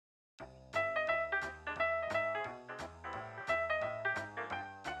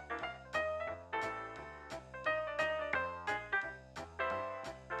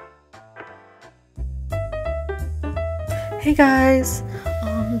Hey guys,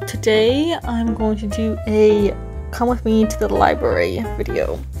 today I'm going to do a come with me to the library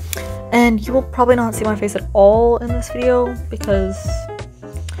video, and you will probably not see my face at all in this video because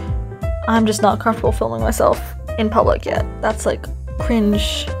I'm just not comfortable filming myself in public yet. That's like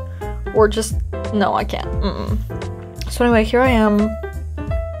cringe, or just no, I can't. So anyway, here I am.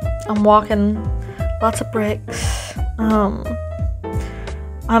 I'm walking, lots of bricks. I'm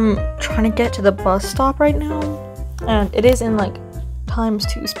trying to get to the bus stop right now, and it is in like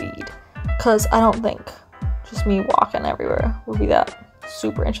 ×2 speed, because I don't think just me walking everywhere would be that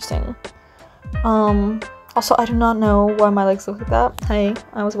super interesting. Also, I do not know why my legs look like that. Hey,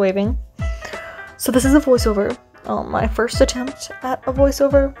 I was waving. So this is a voiceover, my first attempt at a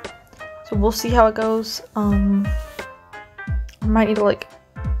voiceover, so we'll see how it goes. I might need to like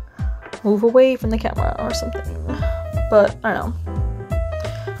move away from the camera or something, but I don't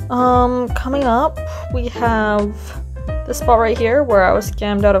know. Coming up, we have this spot right here where I was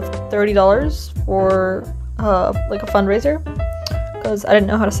scammed out of $30 for like a fundraiser because I didn't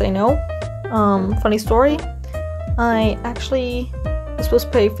know how to say no. Funny story, I actually was supposed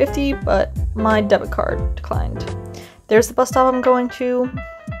to pay $50, but my debit card declined. There's the bus stop I'm going to.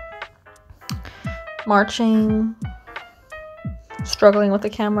 Marching, struggling with the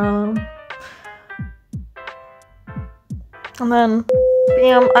camera, and then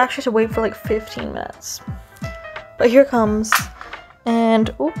bam, I actually should wait for like 15 minutes. But here it comes,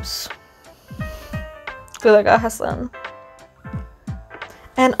 and oops. Feel like I got hustling.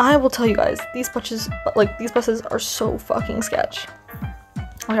 And I will tell you guys, these buses are so fucking sketch.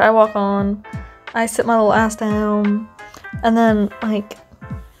 Like, I walk on, I sit my little ass down, and then like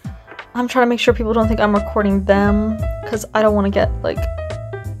I'm trying to make sure people don't think I'm recording them, because I don't want to get like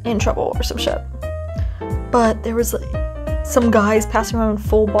in trouble or some shit. But there was like some guys passing around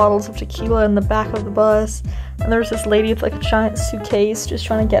full bottles of tequila in the back of the bus, and there was this lady with like a giant suitcase just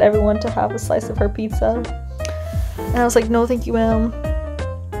trying to get everyone to have a slice of her pizza, and I was like, no thank you, ma'am.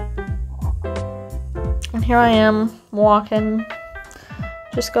 And here I am walking,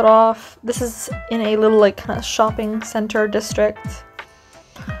 just got off. This is in a little like kind of shopping center district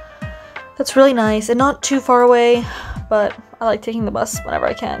that's really nice and not too far away, but I like taking the bus whenever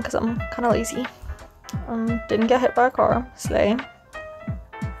I can because I'm kind of lazy. Didn't get hit by a car. Slay.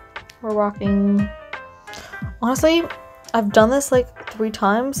 We're walking. Honestly, I've done this like 3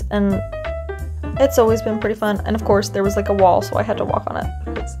 times and it's always been pretty fun. And of course there was like a wall, so I had to walk on it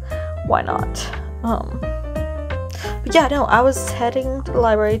because why not? But yeah, no, I was heading to the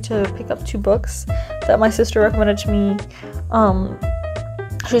library to pick up 2 books that my sister recommended to me.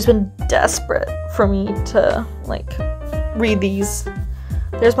 She's been desperate for me to like read these.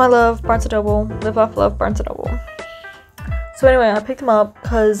 There's My Love, Barnes & Noble, Live Laugh Love, Barnes & Noble. So anyway, I picked them up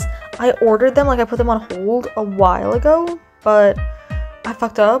because I ordered them, like I put them on hold a while ago, but I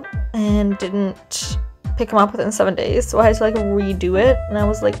fucked up and didn't pick them up within 7 days, so I had to like redo it, and I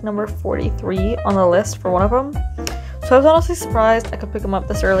was like number 43 on the list for one of them. So I was honestly surprised I could pick them up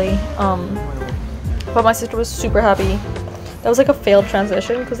this early, but my sister was super happy. That was like a failed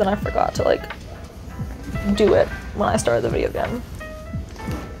transition because then I forgot to like do it when I started the video again.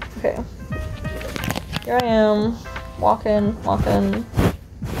 Okay, here I am, walking, and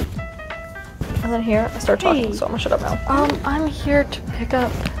then here I start talking, hey. So I'm gonna shut up now. I'm here to pick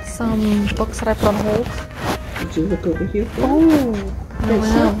up some books that I put on hold. Did you look over here? Oh, that's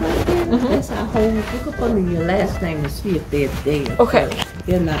right there. That's our hold. Look up under your last name and see if they're there. Okay. If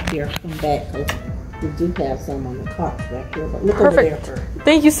they're not there, come back. We do have some on the cart back here, but look perfect. over there first.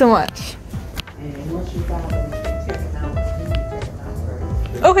 Thank you so much. And once you find them, you can check them out. You can check them out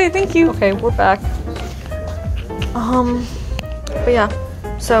first. Okay, thank you. Okay, we're back. But yeah,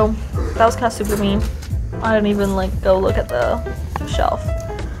 so that was kind of super mean. I didn't even like go look at the shelf.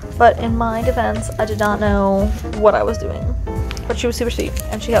 But in my defense, I did not know what I was doing. But she was super sweet,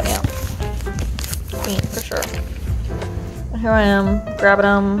 and she helped me out. Queen, for sure. And here I am, grabbing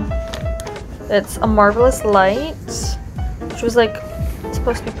them. It's A Marvelous Light, which was like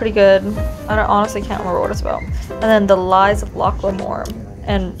supposed to be pretty good. I honestly can't remember what it's about. And then The Lies of Locke Lamore,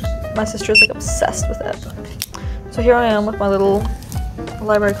 and my sister is like obsessed with it. So here I am with my little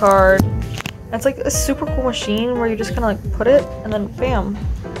library card. And it's like a super cool machine where you just kind of like put it and then bam.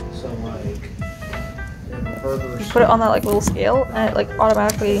 So like, you put it on that like little scale and it like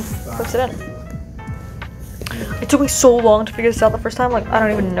automatically puts it in. It took me so long to figure this out the first time, like I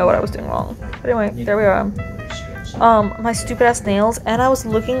don't even know what I was doing wrong. But anyway, there we are. My stupid ass nails, and I was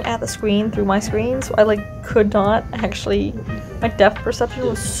looking at the screen through my screen, so I like could not actually, my depth perception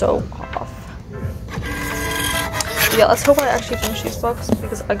was so off. But yeah, let's hope I actually finish these books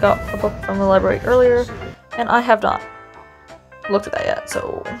because I got a book from the library earlier and I have not. looked at that yet,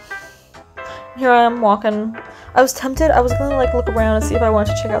 so here I am walking. I was tempted. I was gonna like look around and see if I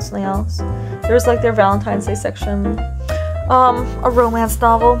wanted to check out something else. There was like their Valentine's Day section. A romance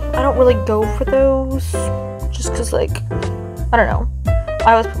novel. I don't really go for those just because like, I don't know.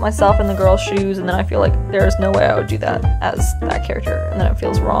 I always put myself in the girl's shoes and then I feel like there's no way I would do that as that character and then it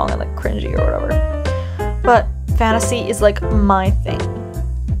feels wrong and like cringy or whatever. But fantasy is like my thing.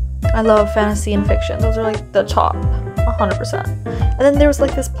 I love fantasy and fiction. Those are like the top 100%. And then there was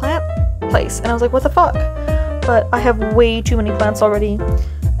like this plant place and I was like, what the fuck? But I have way too many plants already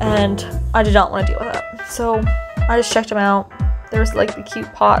and I did not want to deal with that. So I just checked them out. There's like the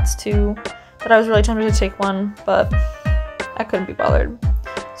cute pots too that I was really tempted to take one, but I couldn't be bothered.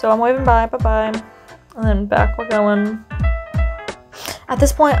 So I'm waving bye, bye-bye, and then back we're going. At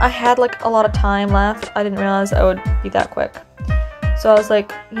this point, I had like a lot of time left. I didn't realize I would be that quick. So I was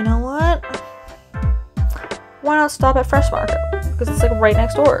like, you know what? Why not stop at Fresh Market? Because it's like right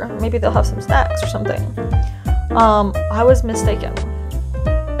next door. Maybe they'll have some snacks or something. I was mistaken.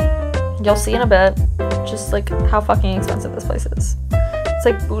 You'll see in a bit just like how fucking expensive this place is. It's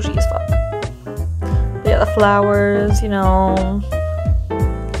like bougie as fuck. But yeah, the flowers, you know.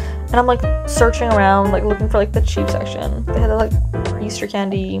 And I'm like searching around, like looking for like the cheap section. They had like Easter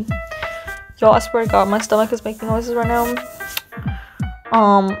candy. Y'all, I swear to God, my stomach is making noises right now.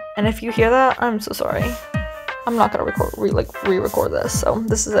 And if you hear that, I'm so sorry. I'm not gonna re-record this. So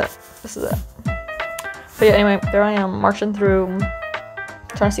this is it. This is it. But yeah, anyway, there I am marching through,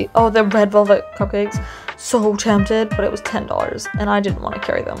 trying to see. Oh, the red velvet cupcakes. So tempted, but it was $10, and I didn't want to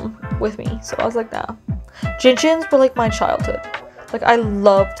carry them with me. So I was like, nah. Gin-Gins were like my childhood. Like, I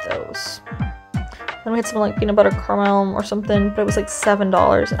loved those. Then we had some, like, peanut butter caramel or something, but it was, like,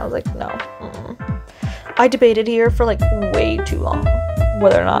 $7, and I was like, no. I debated here for, like, way too long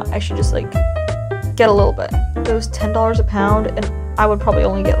whether or not I should just, like, get a little bit. It was $10 a pound, and I would probably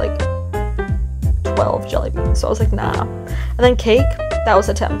only get, like, 12 jelly beans, so I was like, nah. And then cake, that was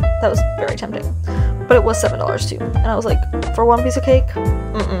that was very tempting. But it was $7, too. And I was like, for one piece of cake?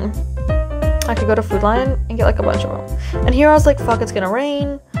 I could go to Food Lion and get like a bunch of them. And here I was like, fuck, it's gonna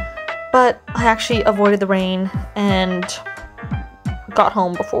rain. But I actually avoided the rain and got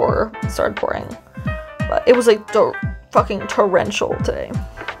home before it started pouring. But it was like fucking torrential today.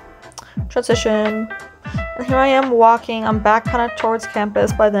 Transition. And here I am walking. I'm back kind of towards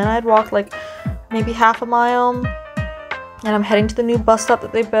campus. By then I'd walked like maybe half a mile. And I'm heading to the new bus stop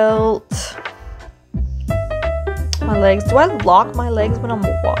that they built. My legs. Do I lock my legs when I'm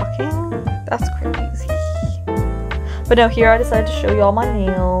walking? That's crazy. But no, here I decided to show you all my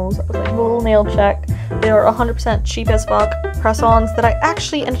nails. I was like, a little nail check. They are 100% cheap as fuck press-ons that I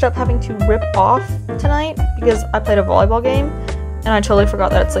actually ended up having to rip off tonight because I played a volleyball game and I totally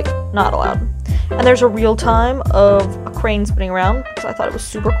forgot that it's like not allowed. And there's a real time of a crane spinning around because I thought it was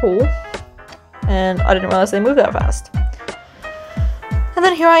super cool and I didn't realize they moved that fast. And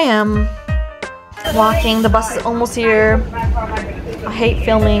then here I am walking. The bus is almost here. I hate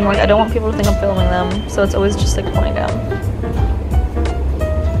filming, like I don't want people to think I'm filming them, so it's always just like pointing down.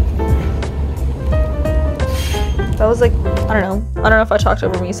 That was like, I don't know if I talked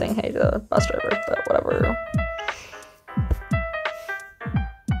over me saying hey to the bus driver, but whatever.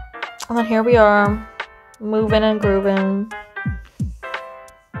 And then here we are, moving and grooving.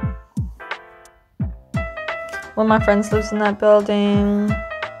 One of my friends lives in that building.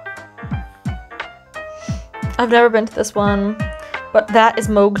 I've never been to this one, but that is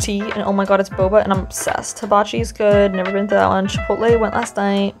Moog tea, and oh my god, it's boba, and I'm obsessed. Hibachi is good, never been to that one. Chipotle went last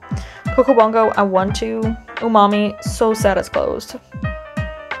night. Coco Bongo, I want to. Umami, so sad it's closed.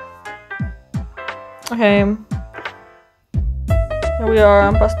 Okay. Here we are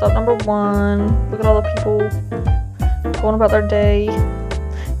on bus stop number 1. Look at all the people going about their day.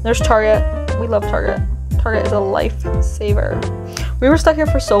 There's Target. We love Target. Target is a lifesaver. We were stuck here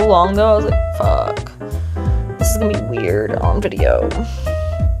for so long though, I was like, fuck. This is gonna be weird on video.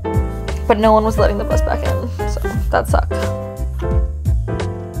 But no one was letting the bus back in, so that sucked.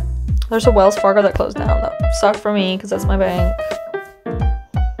 There's a Wells Fargo that closed down. That sucked for me because that's my bank.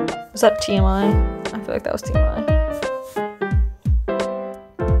 Was that TMI? I feel like that was TMI.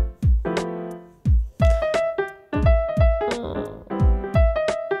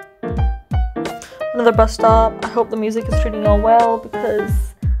 Another bus stop. I hope the music is treating y'all well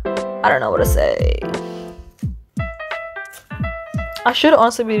because I don't know what to say. I should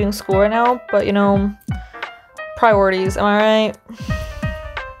honestly be doing school right now, but you know, priorities, am I right?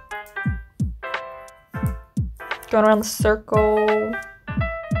 Going around the circle.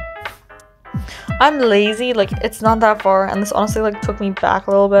 I'm lazy, like it's not that far, and this honestly like took me back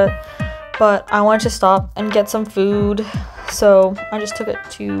a little bit, but I wanted to stop and get some food, So I just took it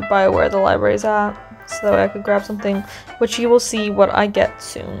to BioWare, the library's at, so that way I could grab something, which you will see what I get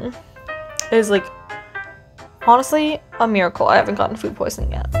soon. It is like, honestly, a miracle I haven't gotten food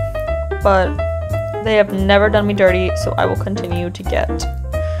poisoning yet. But they have never done me dirty, so I will continue to get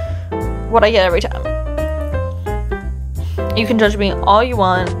what I get every time. You can judge me all you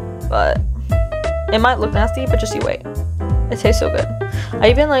want, but it might look nasty, but just you wait. It tastes so good. I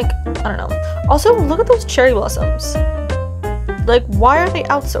even like, I don't know. Also, look at those cherry blossoms. Like, why are they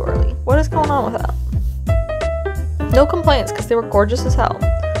out so early? What is going on with that? No complaints, because they were gorgeous as hell.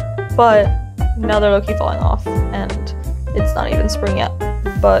 But now they're low-key falling off, and it's not even spring yet.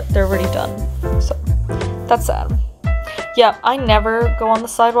 But they're already done, so that's sad. Yeah, I never go on the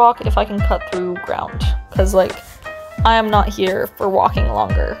sidewalk if I can cut through ground, because like I am not here for walking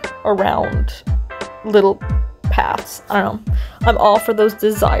longer around little paths. I don't know. I'm all for those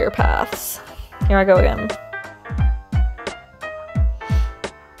desire paths. Here I go again.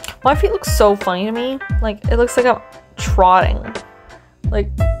 My feet look so funny to me. Like, it looks like I'm trotting. Like,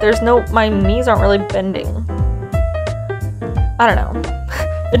 there's no, my knees aren't really bending. I don't know.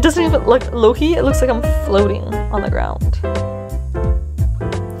 It doesn't even look low-key, it looks like I'm floating on the ground.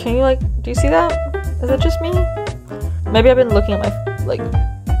 Can you, like, do you see that? Is it just me? Maybe I've been looking at my, like,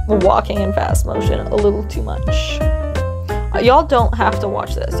 walking in fast motion a little too much. Y'all don't have to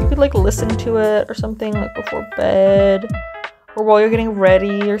watch this. You could, like, listen to it or something, like, before bed. Or while you're getting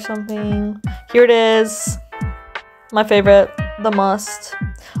ready or something. Here it is. My favorite. The Must.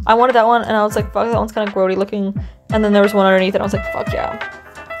 I wanted that one, and I was like, fuck, that one's kind of grody looking. And then there was one underneath, and I was like, fuck yeah.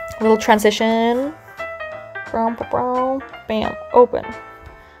 A little transition. Bam. Open.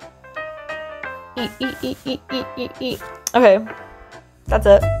 Eat. Okay. That's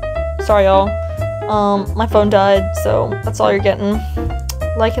it. Sorry, y'all. My phone died, so that's all you're getting.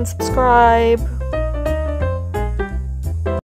 Like and subscribe.